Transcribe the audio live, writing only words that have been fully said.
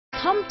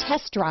Come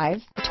test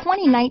drive the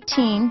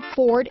 2019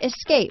 Ford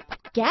Escape.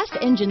 Gas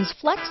engines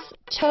flex,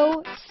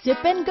 tow,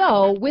 sip and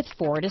go with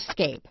Ford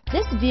Escape.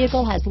 This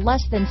vehicle has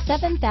less than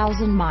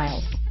 7,000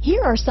 miles.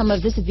 Here are some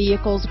of this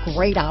vehicle's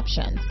great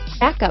options: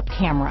 backup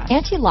camera,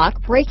 anti-lock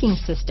braking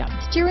system,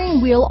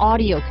 steering wheel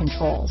audio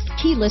controls,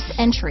 keyless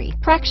entry,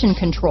 traction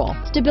control,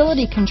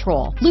 stability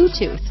control,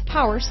 Bluetooth,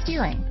 power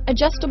steering,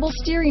 adjustable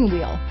steering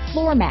wheel,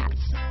 floor mats,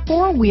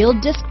 four-wheel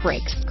disc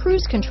brakes,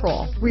 cruise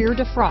control, rear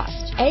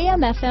defrost,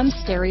 AM/FM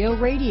stereo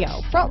radio,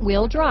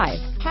 front-wheel drive,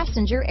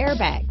 passenger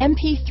airbag,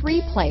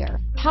 MP3 player,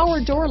 power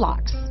door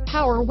locks,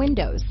 power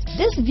windows.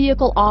 This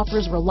vehicle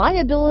offers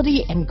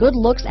reliability and good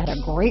looks at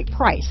a great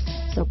price.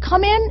 So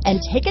come in and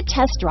take a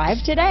test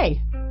drive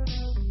today.